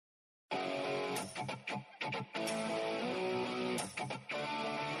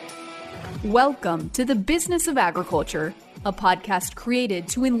Welcome to The Business of Agriculture, a podcast created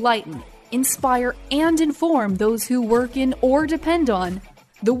to enlighten, inspire, and inform those who work in or depend on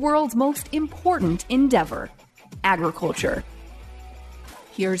the world's most important endeavor, agriculture.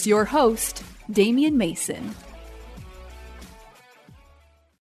 Here's your host, Damian Mason.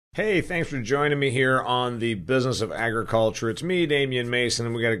 Hey, thanks for joining me here on the Business of Agriculture. It's me, Damian Mason,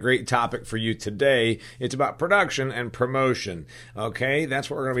 and we got a great topic for you today. It's about production and promotion. Okay, that's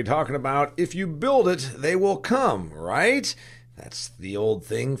what we're going to be talking about. If you build it, they will come, right? That's the old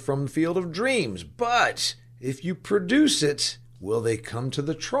thing from the Field of Dreams. But if you produce it, will they come to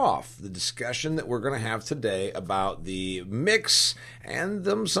the trough? The discussion that we're going to have today about the mix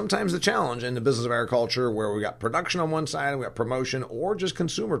and sometimes the challenge in the business of agriculture, where we got production on one side and we got promotion or just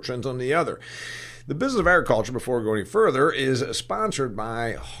consumer trends on the other. The Business of Agriculture, before we go any further, is sponsored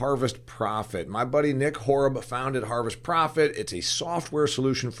by Harvest Profit. My buddy Nick Horeb founded Harvest Profit. It's a software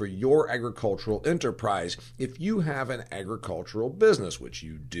solution for your agricultural enterprise. If you have an agricultural business, which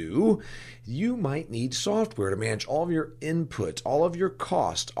you do, you might need software to manage all of your inputs, all of your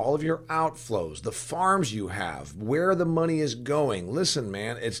costs, all of your outflows, the farms you have, where the money is going. Listen,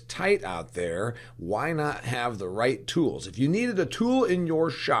 man, it's tight out there. Why not have the right tools? If you needed a tool in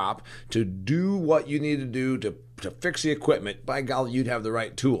your shop to do what you need to do to fix the equipment, by golly, you'd have the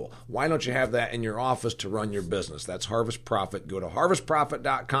right tool. Why don't you have that in your office to run your business? That's Harvest Profit. Go to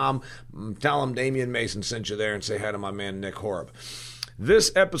harvestprofit.com. Tell them Damian Mason sent you there and say hi to my man Nick Horeb.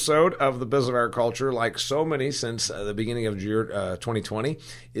 This episode of the Business of Agriculture, like so many since the beginning of year 2020,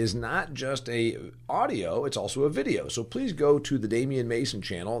 is not just a audio, it's also a video. So please go to the Damian Mason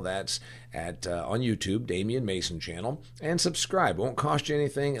channel. That's on YouTube, Damian Mason channel, and subscribe. It won't cost you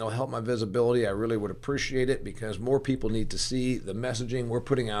anything. It'll help my visibility. I really would appreciate it because more people need to see the messaging we're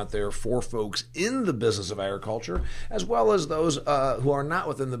putting out there for folks in the business of agriculture, as well as those who are not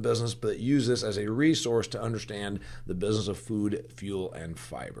within the business but use this as a resource to understand the business of food, fuel, and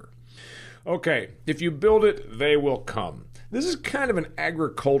fiber. Okay, if you build it, they will come. This is kind of an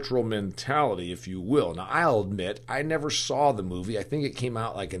agricultural mentality, if you will. Now, I'll admit, I never saw the movie. I think it came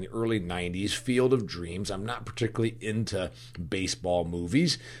out like in the early 90s, Field of Dreams. I'm not particularly into baseball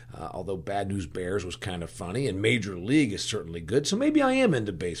movies, although Bad News Bears was kind of funny, and Major League is certainly good, so maybe I am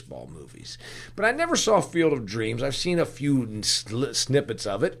into baseball movies. But I never saw Field of Dreams. I've seen a few snippets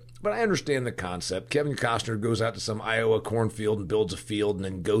of it. But I understand the concept. Kevin Costner goes out to some Iowa cornfield and builds a field, and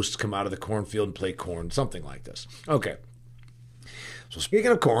then ghosts come out of the cornfield and play corn, something like this. Okay. So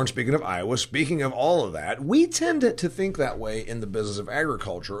speaking of corn, speaking of Iowa, speaking of all of that, we tend to think that way in the business of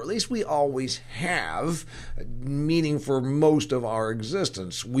agriculture, or at least we always have, meaning for most of our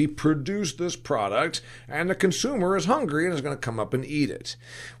existence. We produce this product, and the consumer is hungry and is going to come up and eat it.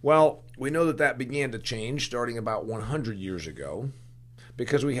 Well, we know that began to change starting about 100 years ago,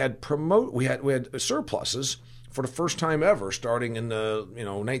 because we had surpluses for the first time ever, starting in the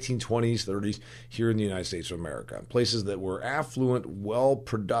 1920s, 30s, here in the United States of America. Places that were affluent,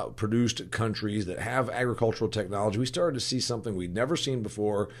 well-produced countries that have agricultural technology. We started to see something we'd never seen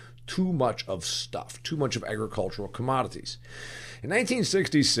before: too much of stuff, too much of agricultural commodities. In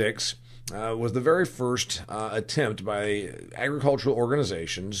 1966, was the very first attempt by agricultural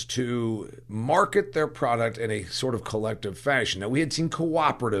organizations to market their product in a sort of collective fashion. Now, we had seen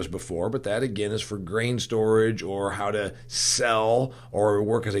cooperatives before, but that, again, is for grain storage or how to sell or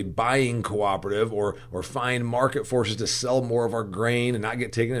work as a buying cooperative or find market forces to sell more of our grain and not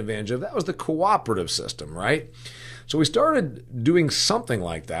get taken advantage of. That was the cooperative system, right? So we started doing something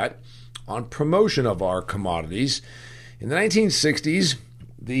like that on promotion of our commodities. In the 1960s,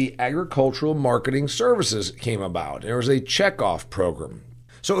 the Agricultural Marketing Services came about. There was a checkoff program.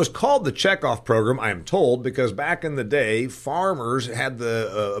 So it was called the checkoff program, I am told, because back in the day, farmers had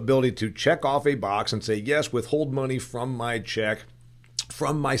the ability to check off a box and say, yes, withhold money from my check,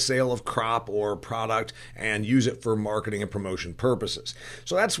 from my sale of crop or product, and use it for marketing and promotion purposes.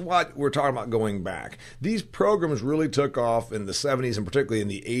 So that's what we're talking about going back. These programs really took off in the 70s and particularly in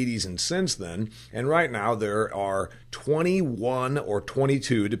the 80s and since then. And right now there are 21 or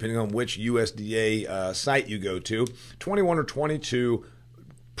 22, depending on which USDA site you go to, 21 or 22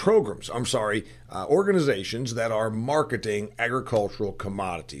 organizations that are marketing agricultural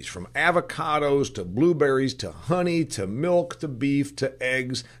commodities, from avocados to blueberries to honey to milk to beef to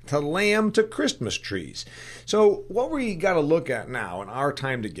eggs to lamb to Christmas trees. So what we got to look at now in our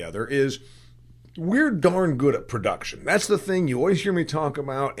time together is we're darn good at production. That's the thing you always hear me talk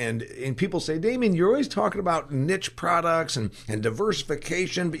about, and people say, Damian, you're always talking about niche products and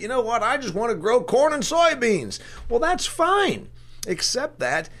diversification, but you know what? I just want to grow corn and soybeans. Well, that's fine. except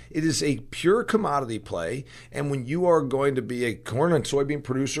that it is a pure commodity play. And when you are going to be a corn and soybean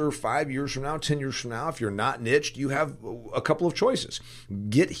producer 5 years from now, 10 years from now, if you're not niched, you have a couple of choices.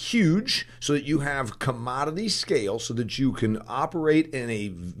 Get huge so that you have commodity scale so that you can operate in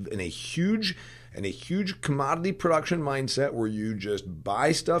a huge commodity production mindset where you just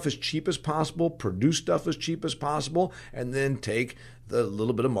buy stuff as cheap as possible, produce stuff as cheap as possible, and then take the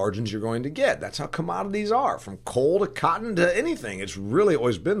little bit of margins you're going to get. That's how commodities are, from coal to cotton to anything. It's really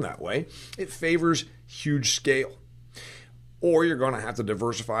always been that way. It favors huge scale. Or you're going to have to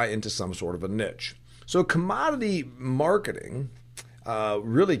diversify into some sort of a niche. So commodity marketing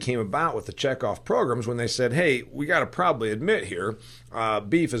really came about with the checkoff programs when they said, hey, we got to probably admit here,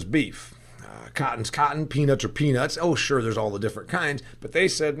 beef is beef. Cotton's cotton, peanuts are peanuts. Oh, sure, there's all the different kinds. But they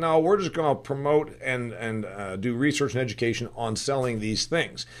said, no, we're just going to promote and do research and education on selling these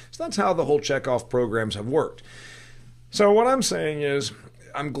things. So that's how the whole checkoff programs have worked. So what I'm saying is,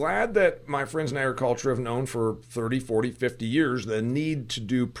 I'm glad that my friends in agriculture have known for 30, 40, 50 years the need to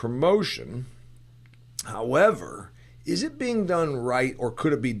do promotion. However, is it being done right, or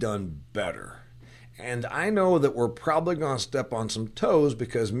could it be done better? And I know that we're probably going to step on some toes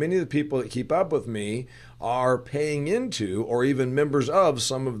because many of the people that keep up with me are paying into or even members of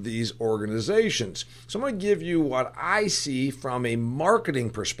some of these organizations. So I'm going to give you what I see from a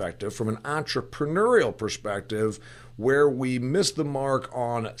marketing perspective, from an entrepreneurial perspective, where we miss the mark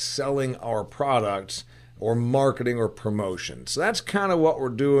on selling our products or marketing or promotion. So that's kind of what we're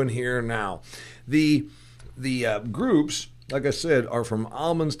doing here now. The groups, like I said, are from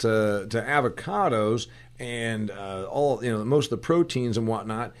almonds to avocados and all, most of the proteins and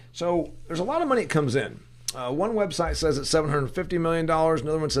whatnot. So there's a lot of money that comes in. One website says it's $750 million.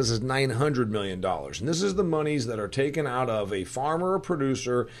 Another one says it's $900 million. And this is the monies that are taken out of a farmer or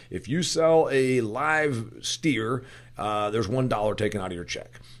producer. If you sell a live steer, there's $1 taken out of your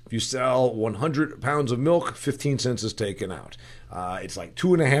check. If you sell 100 pounds of milk, 15 cents is taken out. It's like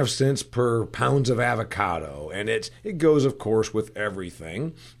 2.5 cents per pounds of avocado. And it goes, of course, with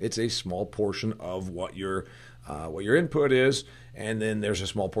everything. It's a small portion of what your input is, and then there's a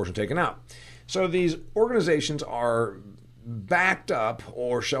small portion taken out. So these organizations are backed up,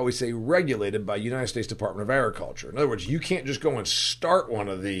 or shall we say regulated, by United States Department of Agriculture. In other words, you can't just go and start one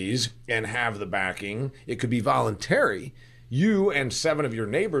of these and have the backing. It could be voluntary. You and 7 of your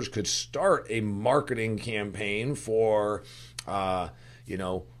neighbors could start a marketing campaign for,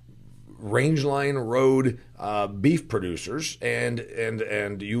 Rangeline Road beef producers,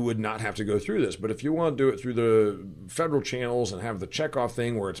 and you would not have to go through this. But if you want to do it through the federal channels and have the checkoff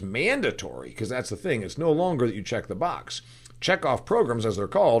thing where it's mandatory, because that's the thing, it's no longer that you check the box. Checkoff programs, as they're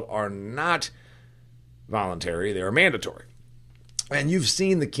called, are not voluntary, they are mandatory. And you've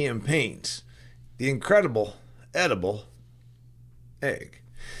seen the campaigns. The incredible edible egg.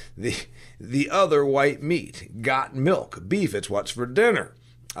 The other white meat. Got milk. Beef, it's what's for dinner.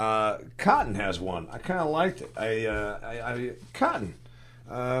 Cotton has one. I kind of liked it. Cotton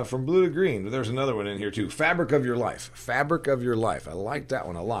from Blue to Green. There's another one in here too. Fabric of Your Life. Fabric of Your Life. I like that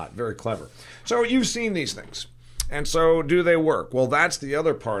one a lot. Very clever. So you've seen these things. And so do they work? Well, that's the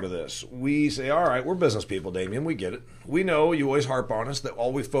other part of this. We say, all right, we're business people, Damien. We get it. We know you always harp on us that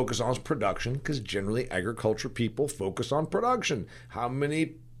all we focus on is production, because generally agriculture people focus on production. How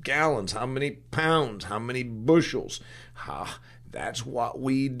many gallons? How many pounds? How many bushels? That's what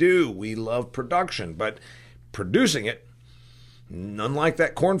we do. We love production, but producing it, unlike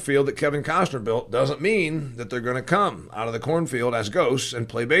that cornfield that Kevin Costner built, doesn't mean that they're going to come out of the cornfield as ghosts and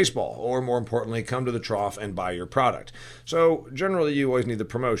play baseball, or more importantly, come to the trough and buy your product. So generally, you always need the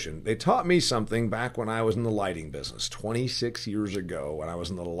promotion. They taught me something back when I was in the lighting business, 26 years ago, when I was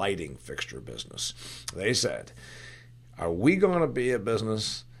in the lighting fixture business. They said, are we going to be a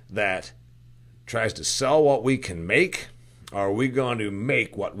business that tries to sell what we can make, or are we going to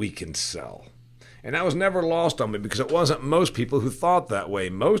make what we can sell? And that was never lost on me, because it wasn't most people who thought that way.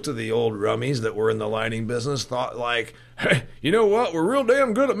 Most of the old rummies that were in the lighting business thought like, hey, you know what? We're real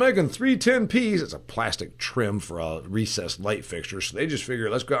damn good at making 310Ps. It's a plastic trim for a recessed light fixture. So they just figure,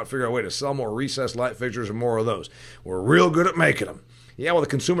 let's go out and figure out a way to sell more recessed light fixtures and more of those. We're real good at making them. Yeah, well, the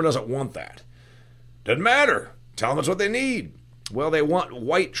consumer doesn't want that. Doesn't matter. Tell them it's what they need. Well, they want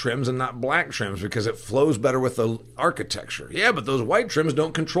white trims and not black trims because it flows better with the architecture. Yeah, but those white trims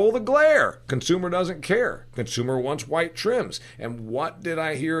don't control the glare. Consumer doesn't care. Consumer wants white trims. And what did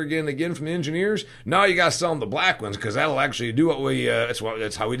I hear again from the engineers? No, you got to sell them the black ones because that'll actually do what we.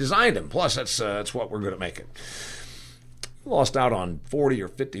 That's how we designed them. Plus, that's what we're good at making. We lost out on $40 or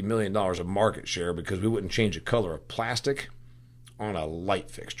 $50 million of market share because we wouldn't change the color of plastic on a light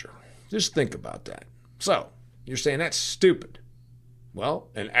fixture. Just think about that. So you're saying that's stupid. Well,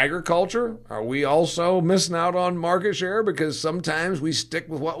 in agriculture, are we also missing out on market share because sometimes we stick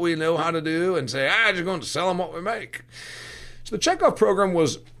with what we know how to do and say, just going to sell them what we make? So the checkoff program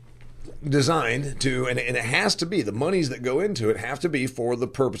was designed to, and it has to be, the monies that go into it have to be for the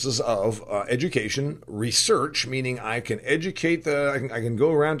purposes of education, research, meaning I can educate I can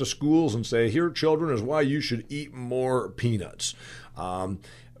go around to schools and say, here, children, is why you should eat more peanuts.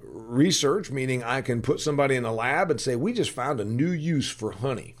 Research, meaning I can put somebody in a lab and say, we just found a new use for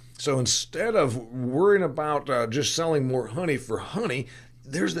honey. So instead of worrying about just selling more honey for honey,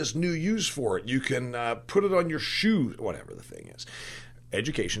 there's this new use for it. You can put it on your shoes, whatever the thing is.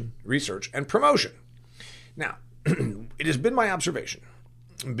 Education, research, and promotion. Now, it has been my observation,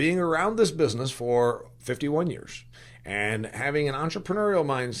 being around this business for 51 years, and having an entrepreneurial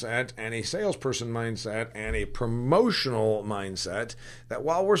mindset and a salesperson mindset and a promotional mindset, that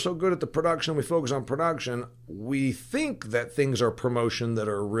while we're so good at the production, we focus on production, we think that things are promotion that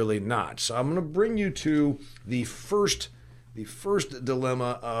are really not. So I'm going to bring you to the first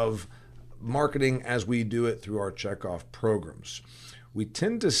dilemma of marketing as we do it through our checkoff programs. We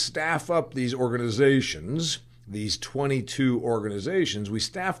tend to staff up these organizations, these 22 organizations, we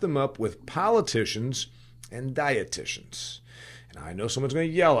staff them up with politicians and dietitians. And I know someone's going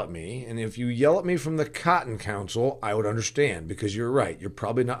to yell at me, and if you yell at me from the Cotton Council, I would understand, because you're right. You're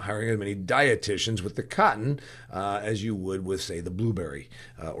probably not hiring as many dietitians with the cotton as you would with, say, the Blueberry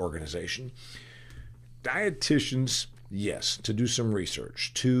organization. Dietitians, yes, to do some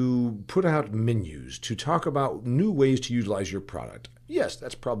research, to put out menus, to talk about new ways to utilize your product. Yes,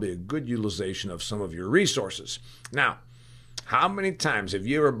 that's probably a good utilization of some of your resources. Now, how many times have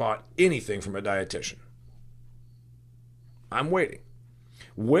you ever bought anything from a dietitian? I'm waiting.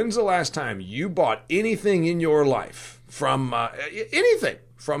 When's the last time you bought anything in your life from anything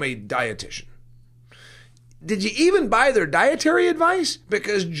from a dietitian? Did you even buy their dietary advice?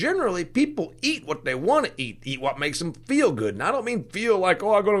 Because generally people eat what they want to eat what makes them feel good. And I don't mean feel like,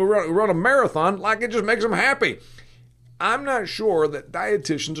 I'm going to run a marathon, like it just makes them happy. I'm not sure that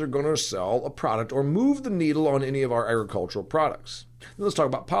dietitians are going to sell a product or move the needle on any of our agricultural products. Now let's talk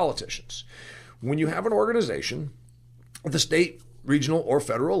about politicians. When you have an organization at the state, regional, or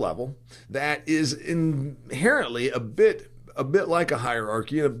federal level that is inherently a bit like a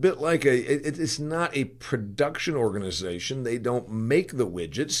hierarchy and a bit like it's not a production organization. They don't make the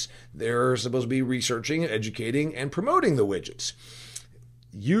widgets. They're supposed to be researching, educating, and promoting the widgets.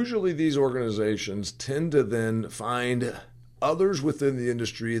 Usually these organizations tend to then find others within the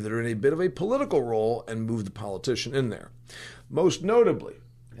industry that are in a bit of a political role and move the politician in there. Most notably,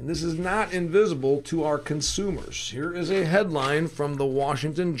 and this is not invisible to our consumers. Here is a headline from the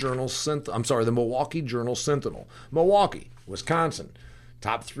the Milwaukee Journal Sentinel. Milwaukee, Wisconsin,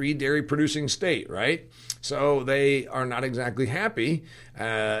 top 3 dairy producing state, right? So they are not exactly happy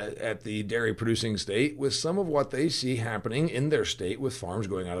at the dairy producing state with some of what they see happening in their state with farms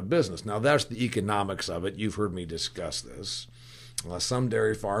going out of business. Now that's the economics of it. You've heard me discuss this. Some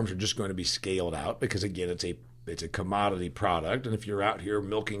dairy farms are just going to be scaled out because, again, it's a commodity product, and if you're out here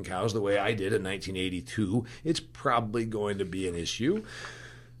milking cows the way I did in 1982, it's probably going to be an issue.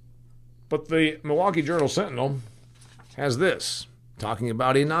 But the Milwaukee Journal Sentinel has this, talking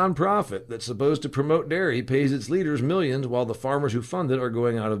about a nonprofit that's supposed to promote dairy pays its leaders millions while the farmers who fund it are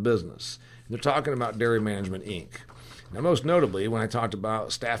going out of business. And they're talking about Dairy Management, Inc. Now, most notably, when I talked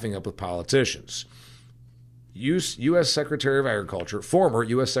about staffing up with politicians, U.S. Secretary of Agriculture, former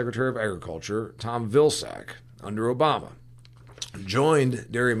U.S. Secretary of Agriculture, Tom Vilsack, under Obama, joined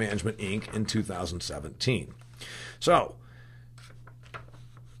Dairy Management, Inc. in 2017. So,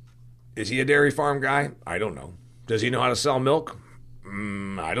 is he a dairy farm guy? I don't know. Does he know how to sell milk?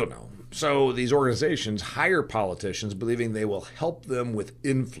 I don't know. So these organizations hire politicians believing they will help them with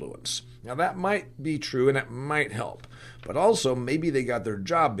influence. Now that might be true and it might help, but also maybe they got their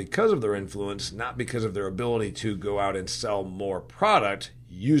job because of their influence, not because of their ability to go out and sell more product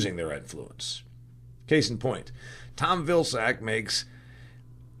using their influence. Case in point, Tom Vilsack makes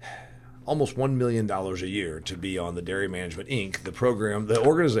almost $1 million a year to be on the Dairy Management, Inc., the program, the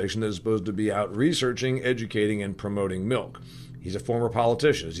organization that is supposed to be out researching, educating, and promoting milk. He's a former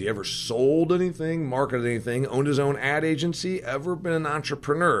politician. Has he ever sold anything, marketed anything, owned his own ad agency, ever been an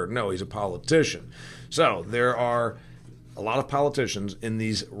entrepreneur? No, he's a politician. So there are a lot of politicians in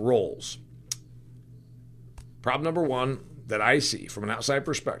these roles. Problem number one that I see from an outside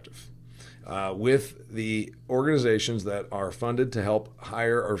perspective with the organizations that are funded to help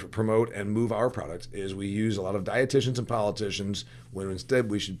hire or promote and move our products is we use a lot of dietitians and politicians when instead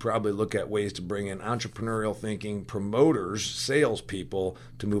we should probably look at ways to bring in entrepreneurial thinking promoters, salespeople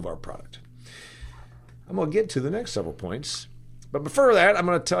to move our product. I'm going to get to the next several points, But before that, I'm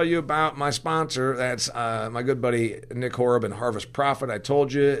going to tell you about my sponsor. That's my good buddy Nick Horeb and Harvest Profit. I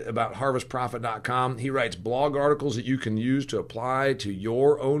told you about harvestprofit.com. He writes blog articles that you can use to apply to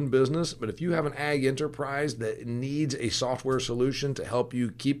your own business. But if you have an ag enterprise that needs a software solution to help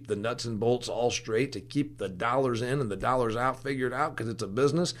you keep the nuts and bolts all straight, to keep the dollars in and the dollars out figured out because it's a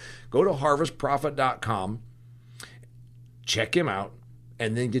business, go to harvestprofit.com, check him out,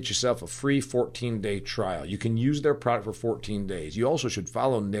 and then get yourself a free 14-day trial. You can use their product for 14 days. You also should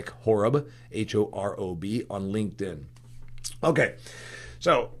follow Nick Horeb, H-O-R-O-B, on LinkedIn. Okay,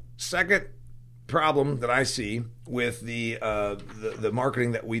 so second problem that I see with the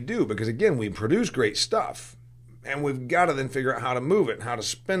marketing that we do, because again, we produce great stuff, and we've got to then figure out how to move it, how to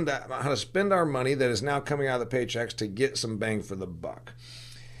spend our money that is now coming out of the paychecks to get some bang for the buck.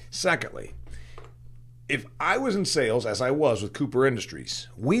 Secondly, if I was in sales, as I was with Cooper Industries,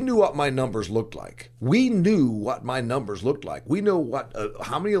 we knew what my numbers looked like. We knew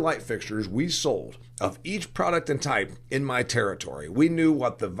how many light fixtures we sold of each product and type in my territory. We knew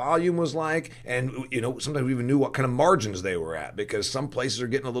what the volume was like, and sometimes we even knew what kind of margins they were at, because some places are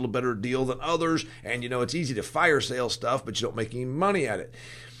getting a little better deal than others, and it's easy to fire sale stuff, but you don't make any money at it.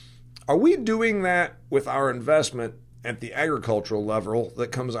 Are we doing that with our investment at the agricultural level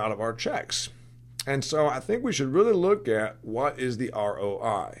that comes out of our checks? And so I think we should really look at what is the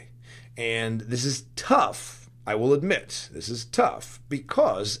ROI. And this is tough, I will admit. This is tough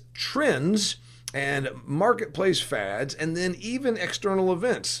because trends and marketplace fads, and then even external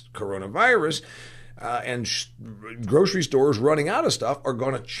events, coronavirus, and grocery stores running out of stuff are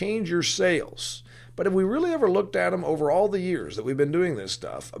going to change your sales. But have we really ever looked at them over all the years that we've been doing this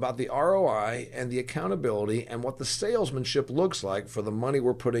stuff about the ROI and the accountability and what the salesmanship looks like for the money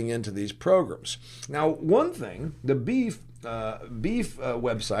we're putting into these programs? Now, one thing, the beef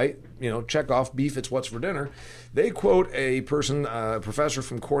website, check off beef, it's what's for dinner. They quote a professor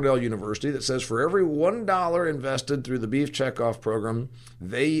from Cornell University that says for every $1 invested through the beef checkoff program,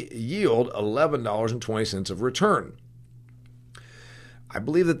 they yield $11.20 of return. I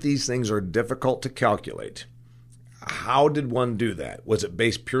believe that these things are difficult to calculate. How did one do that? Was it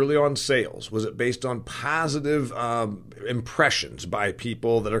based purely on sales? Was it based on positive impressions by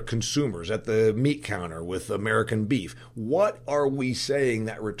people that are consumers at the meat counter with American beef? What are we saying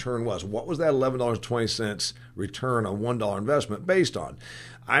that return was? What was that $11.20 return on $1 investment based on?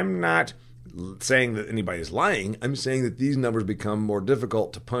 I'm not saying that anybody's lying. I'm saying that these numbers become more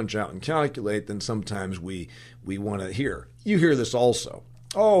difficult to punch out and calculate than sometimes we want to hear. You hear this also.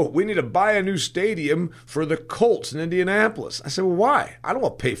 Oh, we need to buy a new stadium for the Colts in Indianapolis. I said, well, why? I don't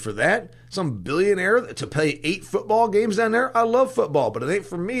want to pay for that. Some billionaire to play 8 football games down there? I love football, but it ain't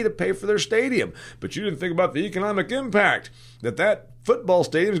for me to pay for their stadium. But you didn't think about the economic impact that football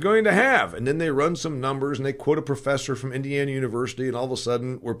stadium is going to have. And then they run some numbers and they quote a professor from Indiana University, and all of a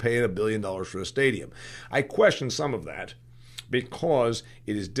sudden we're paying $1 billion for a stadium. I question some of that because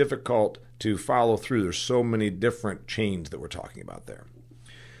it is difficult to follow through. There's so many different chains that we're talking about there.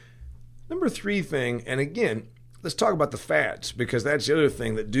 Number 3 thing, and again, let's talk about the fads, because that's the other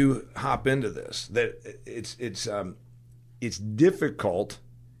thing that do hop into this. That it's difficult.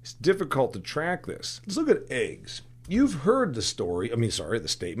 It's difficult to track this. Let's look at eggs. You've heard the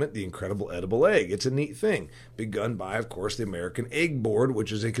statement, the incredible edible egg. It's a neat thing, begun by, of course, the American Egg Board,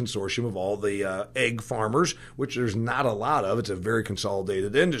 which is a consortium of all the egg farmers, which there's not a lot of. It's a very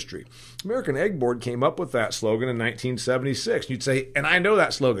consolidated industry. American Egg Board came up with that slogan in 1976. You'd say, and I know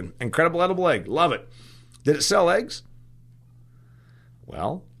that slogan, incredible edible egg, love it. Did it sell eggs?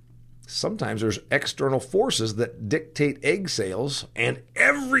 Well, sometimes there's external forces that dictate egg sales and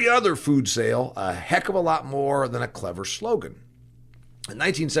every other food sale a heck of a lot more than a clever slogan. In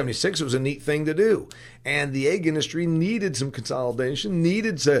 1976, it was a neat thing to do. And the egg industry needed some consolidation,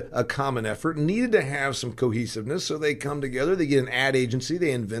 needed a common effort, needed to have some cohesiveness. So they come together, they get an ad agency,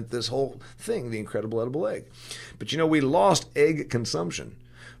 they invent this whole thing, the incredible edible egg. But we lost egg consumption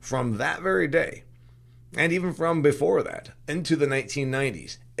from that very day, and even from before that, into the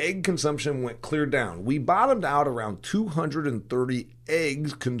 1990s. Egg consumption went clear down. We bottomed out around 230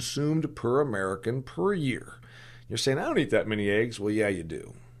 eggs consumed per American per year. You're saying, I don't eat that many eggs. Well, yeah, you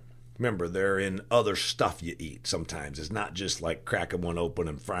do. Remember, they're in other stuff you eat sometimes. It's not just like cracking one open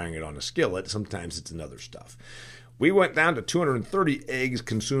and frying it on a skillet. Sometimes it's in other stuff. We went down to 230 eggs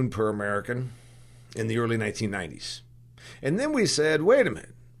consumed per American in the early 1990s. And then we said, wait a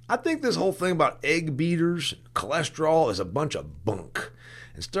minute. I think this whole thing about egg beaters, cholesterol is a bunch of bunk.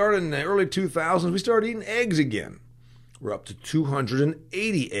 And starting in the early 2000s, we started eating eggs again. We're up to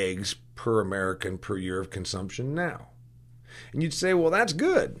 280 eggs per American per year of consumption now. And you'd say, well, that's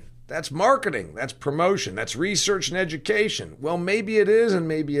good. That's marketing. That's promotion. That's research and education. Well, maybe it is and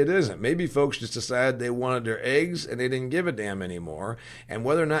maybe it isn't. Maybe folks just decided they wanted their eggs and they didn't give a damn anymore. And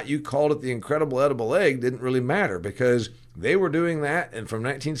whether or not you called it the incredible edible egg didn't really matter because they were doing that and from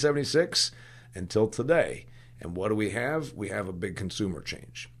 1976 until today. And what do we have? We have a big consumer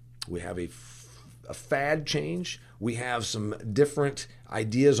change. We have a fad change. We have some different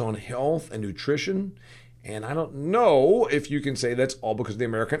ideas on health and nutrition. And I don't know if you can say that's all because of the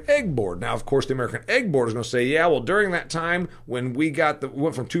American Egg Board. Now, of course, the American Egg Board is going to say, yeah, well, during that time when we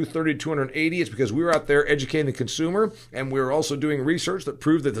went from 230 to 280, it's because we were out there educating the consumer, and we were also doing research that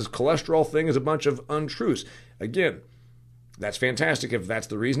proved that this cholesterol thing is a bunch of untruths. Again, that's fantastic if that's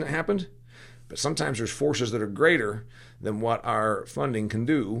the reason it happened, but sometimes there's forces that are greater than what our funding can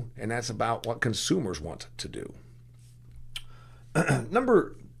do, and that's about what consumers want to do.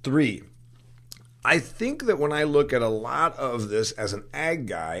 Number 3. I think that when I look at a lot of this as an ag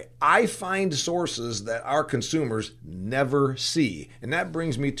guy, I find sources that our consumers never see. And that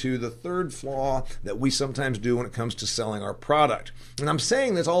brings me to the third flaw that we sometimes do when it comes to selling our product. And I'm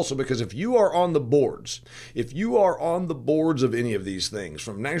saying this also because if you are on the boards, of any of these things,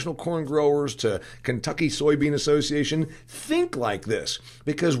 from National Corn Growers to Kentucky Soybean Association, think like this.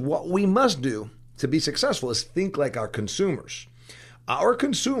 Because what we must do to be successful is think like our consumers. Our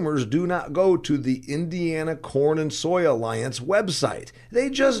consumers do not go to the Indiana Corn and Soy Alliance website. They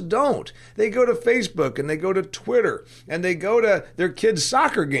just don't. They go to Facebook and they go to Twitter and they go to their kids'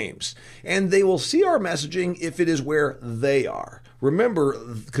 soccer games. And they will see our messaging if it is where they are. Remember,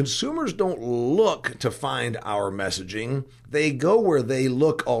 consumers don't look to find our messaging. They go where they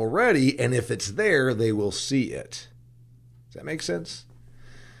look already, and if it's there, they will see it. Does that make sense?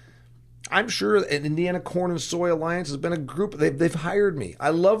 I'm sure an Indiana Corn and Soy Alliance has been a group. They've hired me. I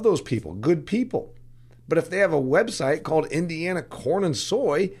love those people, good people. But if they have a website called Indiana Corn and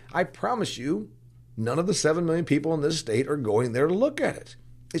Soy, I promise you, none of the 7 million people in this state are going there to look at it.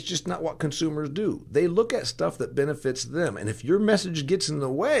 It's just not what consumers do. They look at stuff that benefits them. And if your message gets in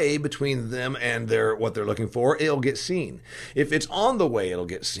the way between them and what they're looking for, it'll get seen. If it's on the way, it'll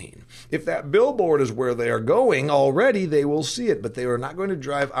get seen. If that billboard is where they are going already, they will see it. But they are not going to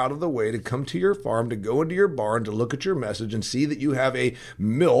drive out of the way to come to your farm, to go into your barn, to look at your message and see that you have a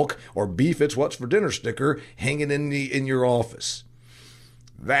milk or beef it's what's for dinner sticker hanging in your office.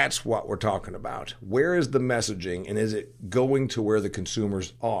 That's what we're talking about. Where is the messaging, and is it going to where the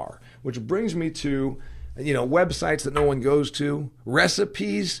consumers are? Which brings me to, websites that no one goes to.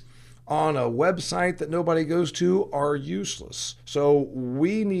 Recipes on a website that nobody goes to are useless. So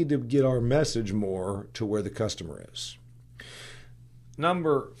we need to get our message more to where the customer is.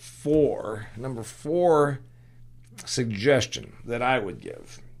 Number four suggestion that I would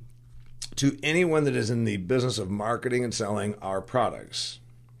give to anyone that is in the business of marketing and selling our products.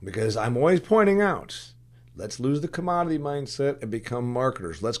 Because I'm always pointing out, let's lose the commodity mindset and become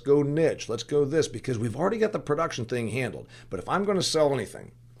marketers. Let's go niche. Let's go this, because we've already got the production thing handled. But if I'm going to sell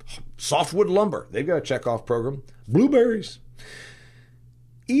anything, softwood lumber, they've got a checkoff program. Blueberries.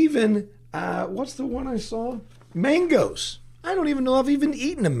 Even, what's the one I saw? Mangoes. I don't even know if I've even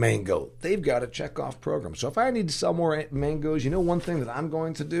eaten a mango. They've got a checkoff program. So if I need to sell more mangoes, one thing that I'm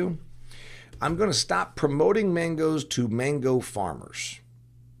going to do? I'm going to stop promoting mangoes to mango farmers.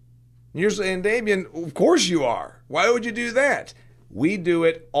 You're saying, Damien, of course you are. Why would you do that? We do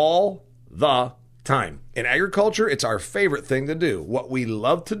it all the time. In agriculture, it's our favorite thing to do. What we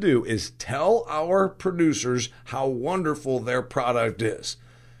love to do is tell our producers how wonderful their product is.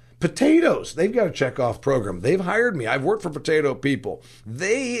 Potatoes, they've got a checkoff program. They've hired me. I've worked for potato people.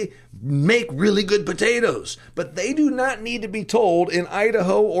 They make really good potatoes, but they do not need to be told in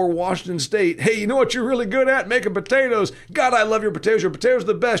Idaho or Washington State, hey, you know what you're really good at? Making potatoes. God, I love your potatoes. Your potatoes are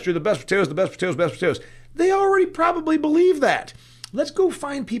the best. You're the best potatoes, the best potatoes, best potatoes. They already probably believe that. Let's go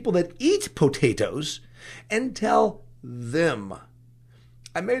find people that eat potatoes and tell them.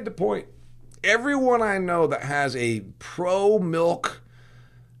 I made the point. Everyone I know that has a pro-milk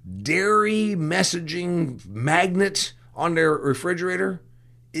dairy messaging magnet on their refrigerator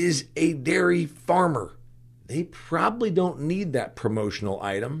is a dairy farmer. They probably don't need that promotional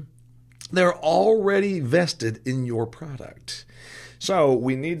item. They're already vested in your product. So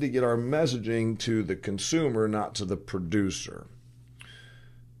we need to get our messaging to the consumer, not to the producer.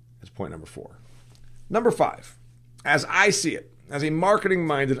 That's point number 4. Number 5, as I see it, as a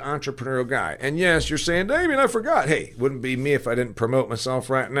marketing-minded entrepreneurial guy. And yes, you're saying, Damien, I forgot. Hey, wouldn't be me if I didn't promote myself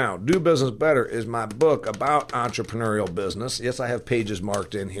right now. Do Business Better is my book about entrepreneurial business. Yes, I have pages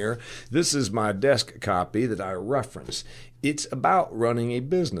marked in here. This is my desk copy that I reference. It's about running a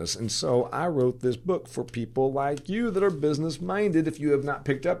business. And so I wrote this book for people like you that are business minded. If you have not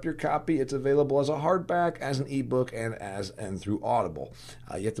picked up your copy, it's available as a hardback, as an ebook, and through Audible.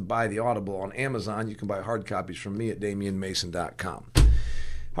 You have to buy the Audible on Amazon. You can buy hard copies from me at DamianMason.com.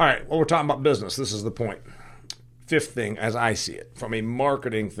 All right, well, we're talking about business. This is the point. Fifth thing, as I see it, from a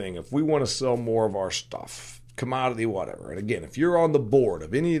marketing thing, if we want to sell more of our stuff, commodity, whatever, and again, if you're on the board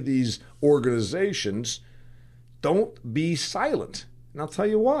of any of these organizations, don't be silent. And I'll tell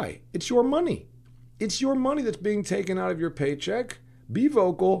you why. It's your money. It's your money that's being taken out of your paycheck. Be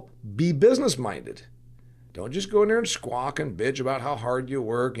vocal. Be business-minded. Don't just go in there and squawk and bitch about how hard you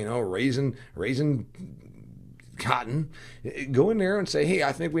work, raising cotton. Go in there and say, hey,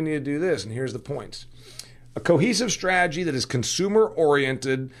 I think we need to do this, and here's the points. A cohesive strategy that is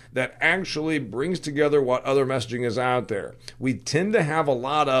consumer-oriented, that actually brings together what other messaging is out there. We tend to have a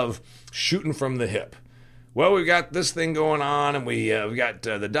lot of shooting from the hip. Well, we got this thing going on, and we got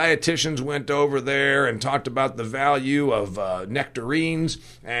the dietitians went over there and talked about the value of nectarines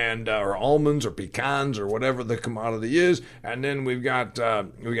and or almonds or pecans or whatever the commodity is, and then we got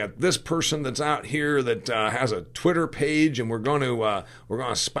this person that's out here that has a Twitter page, and we're going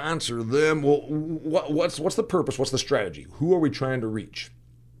to sponsor them. Well, what's the purpose? What's the strategy? Who are we trying to reach?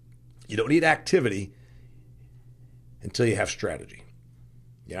 You don't need activity until you have strategy.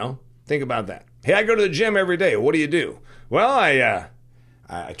 Think about that. Hey, I go to the gym every day. What do? Well,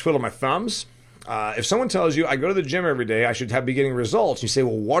 I twiddle my thumbs. If someone tells you I go to the gym every day, I should be getting results. You say,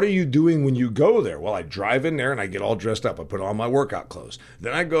 well, what are you doing when you go there? Well, I drive in there and I get all dressed up. I put on my workout clothes.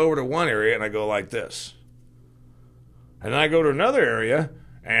 Then I go over to one area and I go like this. And then I go to another area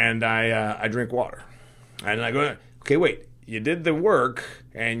and I drink water. And then I go, okay, wait, you did the work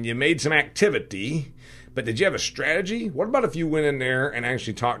and you made some activity, but did you have a strategy? What about if you went in there and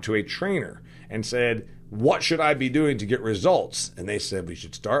actually talked to a trainer and said, what should I be doing to get results? And they said, we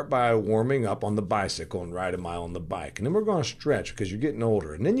should start by warming up on the bicycle and ride a mile on the bike. And then we're going to stretch because you're getting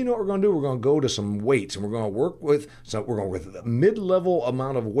older. And then you know what we're going to do? We're going to go to some weights and we're going to work with a mid-level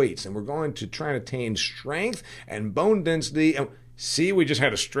amount of weights. And we're going to try and attain strength and bone density. And see, we just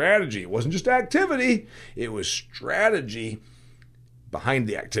had a strategy. It wasn't just activity. It was strategy behind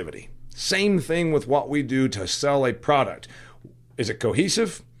the activity. Same thing with what we do to sell a product. Is it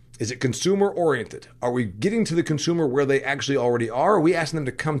cohesive? Is it consumer-oriented? Are we getting to the consumer where they actually already are? Or are we asking them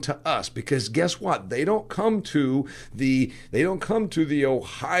to come to us? Because guess what? They don't come to the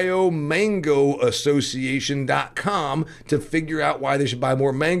Ohio Mango Association.com to figure out why they should buy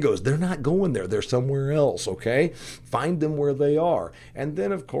more mangoes. They're not going there. They're somewhere else, okay? Find them where they are. And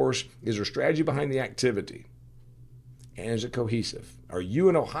then, of course, is there strategy behind the activity? And is it cohesive? Are you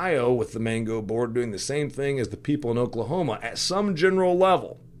in Ohio with the Mango Board doing the same thing as the people in Oklahoma at some general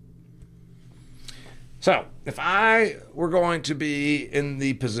level? So, if I were going to be in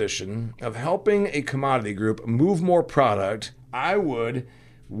the position of helping a commodity group move more product, I would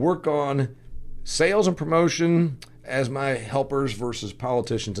work on sales and promotion as my helpers versus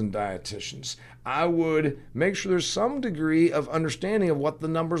politicians and dietitians. I would make sure there's some degree of understanding of what the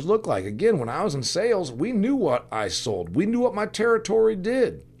numbers look like. Again, when I was in sales, we knew what I sold. We knew what my territory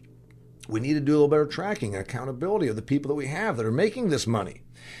did. We need to do a little better tracking and accountability of the people that we have that are making this money.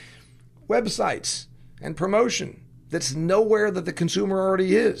 Websites and promotion that's nowhere that the consumer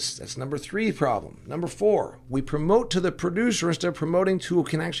already is. That's number 3 problem. Number 4, we promote to the producer instead of promoting to who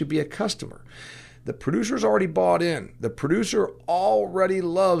can actually be a customer. The producer's already bought in. The producer already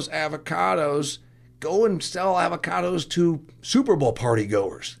loves avocados. Go and sell avocados to Super Bowl party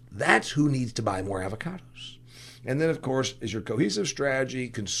goers. That's who needs to buy more avocados. And then, of course, is your cohesive strategy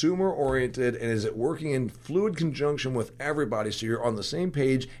consumer-oriented, and is it working in fluid conjunction with everybody so you're on the same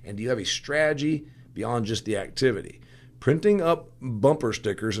page, and do you have a strategy beyond just the activity? Printing up bumper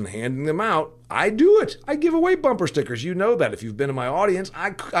stickers and handing them out, I do it. I give away bumper stickers. You know that if you've been in my audience.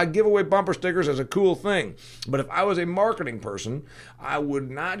 I give away bumper stickers as a cool thing. But if I was a marketing person, I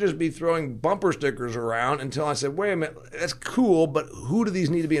would not just be throwing bumper stickers around until I said, wait a minute, that's cool, but who do these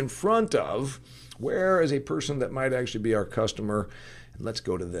need to be in front of? Where is a person that might actually be our customer? Let's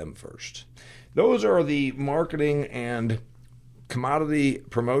go to them first. Those are the marketing and commodity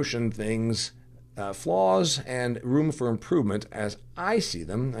promotion things, flaws and room for improvement as I see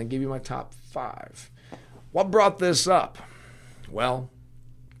them. I give you my top 5. What brought this up? Well,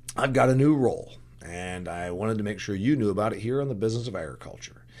 I've got a new role, and I wanted to make sure you knew about it here on the Business of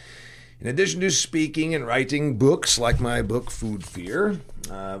Agriculture. In addition to speaking and writing books like my book, Food Fear,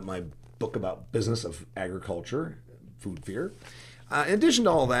 my book about business of agriculture, Food Fear, in addition to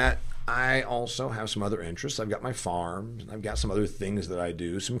all that, I also have some other interests. I've got my farm, and I've got some other things that I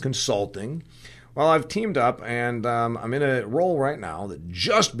do, some consulting. Well, I've teamed up, and I'm in a role right now that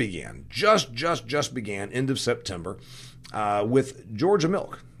just began end of September, with Georgia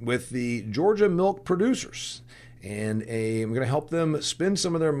Milk, with the Georgia Milk producers. And I'm going to help them spend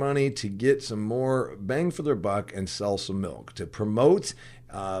some of their money to get some more bang for their buck and sell some milk, to promote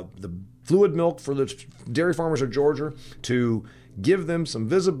the fluid milk for the dairy farmers of Georgia, to give them some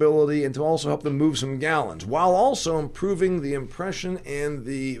visibility, and to also help them move some gallons, while also improving the impression and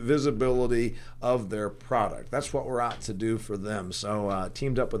the visibility of their product. That's what we're out to do for them. So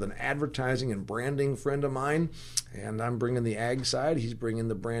teamed up with an advertising and branding friend of mine, and I'm bringing the ag side, he's bringing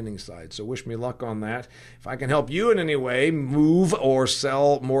the branding side. So wish me luck on that. If I can help you in any way move or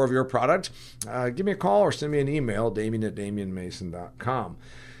sell more of your product, give me a call or send me an email, Damien@DamienMason.com.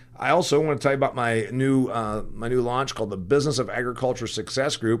 I also want to tell you about my new launch called the Business of Agriculture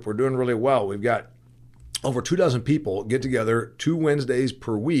Success Group. We're doing really well. We've got over 24 people get together 2 Wednesdays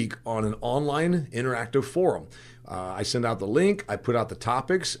per week on an online interactive forum. I send out the link, I put out the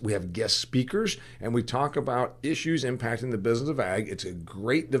topics, we have guest speakers, and we talk about issues impacting the business of ag. It's a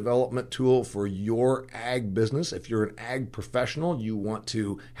great development tool for your ag business. If you're an ag professional, you want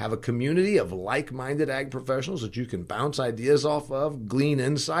to have a community of like-minded ag professionals that you can bounce ideas off of, glean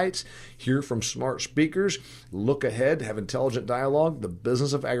insights, hear from smart speakers, look ahead, have intelligent dialogue. The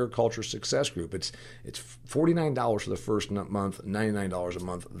Business of Agriculture Success Group. It's $49 for the first month, $99 a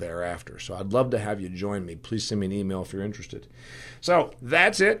month thereafter. So I'd love to have you join me. Please send me an email if you're interested. So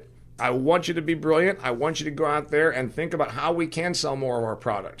that's it. I want you to be brilliant. I want you to go out there and think about how we can sell more of our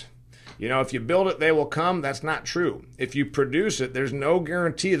product. You know, if you build it, they will come. That's not true. If you produce it, there's no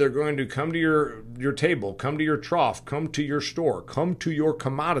guarantee they're going to come to your table, come to your trough, come to your store, come to your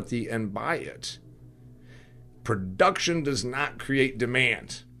commodity and buy it. Production does not create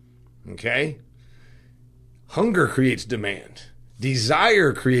demand. Okay? Hunger creates demand.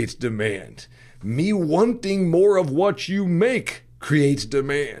 Desire creates demand. Me wanting more of what you make creates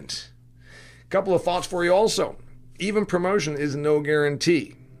demand. A couple of thoughts for you also. Even promotion is no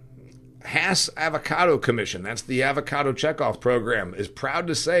guarantee. Hass Avocado Commission, that's the avocado checkoff program, is proud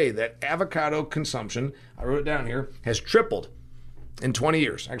to say that avocado consumption, I wrote it down here, has tripled in 20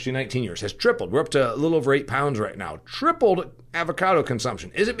 years, actually 19 years, has tripled. We're up to a little over 8 pounds right now. Tripled avocado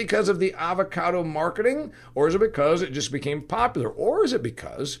consumption. Is it because of the avocado marketing, or is it because it just became popular, or is it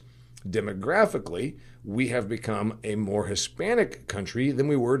because demographically we have become a more Hispanic country than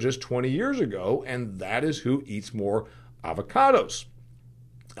we were just 20 years ago, and that is who eats more avocados?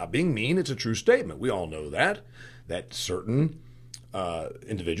 Not being mean, it's a true statement. We all know that certain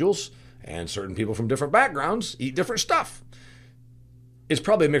individuals and certain people from different backgrounds eat different stuff. It's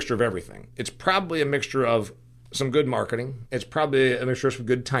probably a mixture of everything. It's probably a mixture of some good marketing. It's probably a mixture of some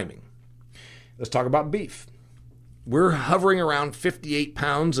good timing. Let's talk about beef. We're hovering around 58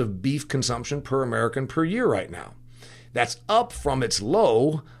 pounds of beef consumption per American per year right now. That's up from its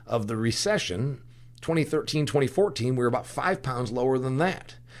low of the recession, 2013, 2014. We were about 5 pounds lower than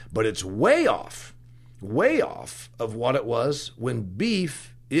that. But it's way off of what it was when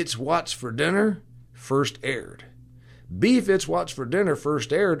Beef, It's What's for Dinner first aired. Beef, It's What's for Dinner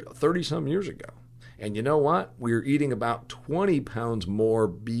first aired 30-some years ago. And you know what? We were eating about 20 pounds more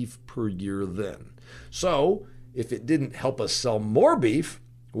beef per year then. So if it didn't help us sell more beef,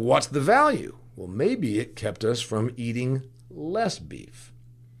 what's the value? Well, maybe it kept us from eating less beef.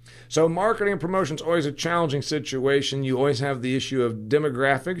 So marketing and promotion is always a challenging situation. You always have the issue of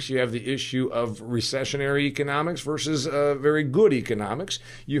demographics. You have the issue of recessionary economics versus very good economics.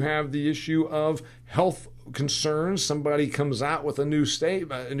 You have the issue of health concerns. Somebody comes out with a new study,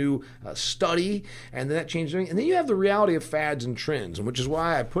 and then that changes everything. And then you have the reality of fads and trends, and which is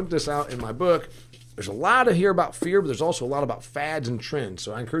why I put this out in my book. There's a lot to hear about fear, but there's also a lot about fads and trends.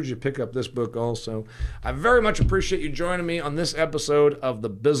 So I encourage you to pick up this book also. I very much appreciate you joining me on this episode of the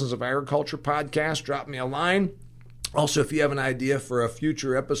Business of Agriculture podcast. Drop me a line. Also, if you have an idea for a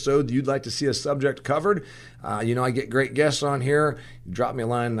future episode you'd like to see a subject covered, I get great guests on here. Drop me a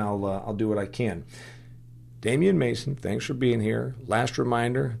line and I'll do what I can. Damien Mason, thanks for being here. Last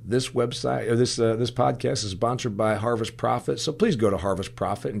reminder, this website or this podcast is sponsored by Harvest Profit, so please go to Harvest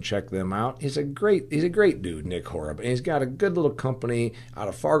Profit and check them out. He's a great dude, Nick Horeb, and he's got a good little company out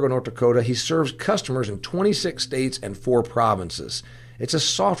of Fargo, North Dakota. He serves customers in 26 states and 4 provinces. It's a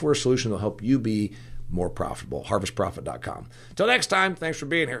software solution that will help you be more profitable. HarvestProfit.com. Till next time, thanks for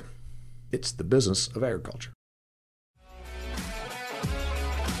being here. It's the Business of Agriculture.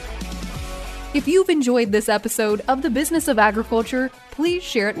 If you've enjoyed this episode of The Business of Agriculture, please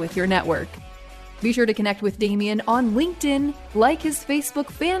share it with your network. Be sure to connect with Damien on LinkedIn, like his Facebook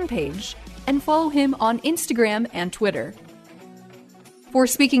fan page, and follow him on Instagram and Twitter. For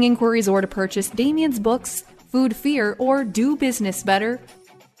speaking inquiries or to purchase Damien's books, Food Fear, or Do Business Better,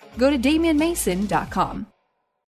 go to DamienMason.com.